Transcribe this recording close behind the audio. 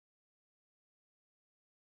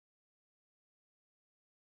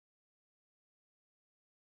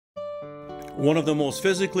One of the most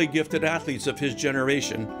physically gifted athletes of his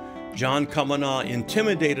generation, John Kamana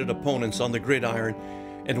intimidated opponents on the gridiron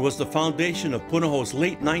and was the foundation of Punahou's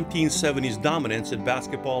late 1970s dominance in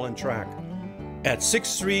basketball and track. At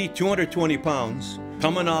 6'3", 220 pounds,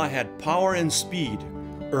 Kamana had power and speed,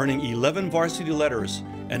 earning 11 varsity letters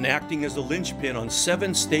and acting as the linchpin on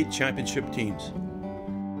 7 state championship teams.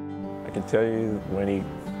 I can tell you when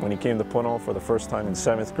he came to Punahou for the first time in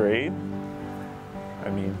 7th grade, I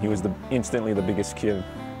mean, he was instantly the biggest kid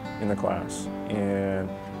in the class, and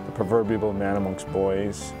the proverbial man amongst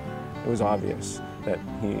boys. It was obvious that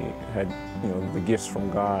he had, the gifts from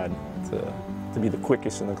God to be the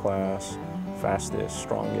quickest in the class, fastest,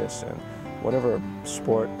 strongest, and whatever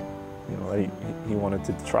sport, that he wanted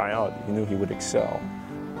to try out, he knew he would excel.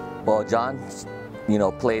 Well, John,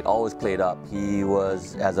 always played up. He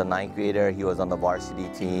was, as a 9th grader, he was on the varsity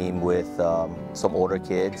team with some older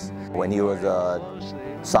kids. When he was a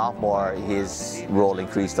sophomore, his role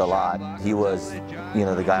increased a lot. He was,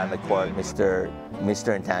 the guy on the court,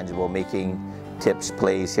 Mr. Intangible, making tips,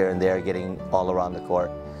 plays here and there, getting all around the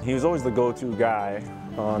court. He was always the go-to guy.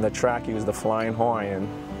 On the track, he was the flying Hawaiian.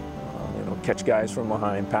 Catch guys from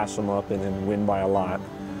behind, pass them up, and then win by a lot.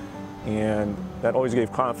 And that always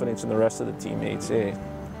gave confidence in the rest of the teammates. Hey,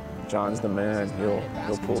 John's the man,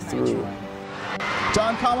 he'll pull through.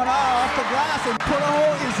 John Kamana off the glass, and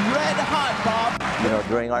Punahou is red hot, Bob.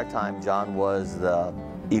 During our time, John was the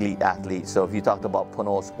elite athlete. So if you talked about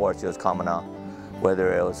Punahou sports, it was Kamana.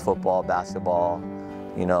 Whether it was football, basketball,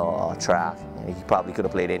 track. He probably could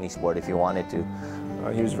have played any sport if he wanted to.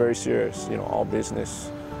 He was very serious, all business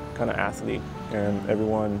kind of athlete, and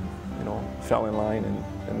everyone, fell in line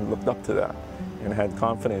and looked up to that, and had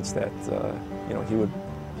confidence that,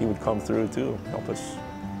 he would come through too, help us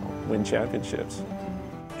win championships.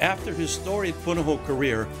 After his storied Punahou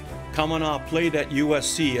career, Kamana played at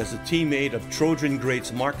USC as a teammate of Trojan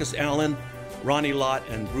greats Marcus Allen, Ronnie Lott,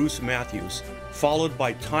 and Bruce Matthews, followed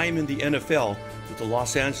by time in the NFL with the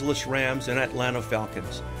Los Angeles Rams and Atlanta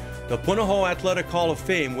Falcons. The Punahou Athletic Hall of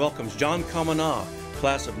Fame welcomes John Kamana,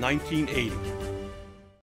 class of 1980.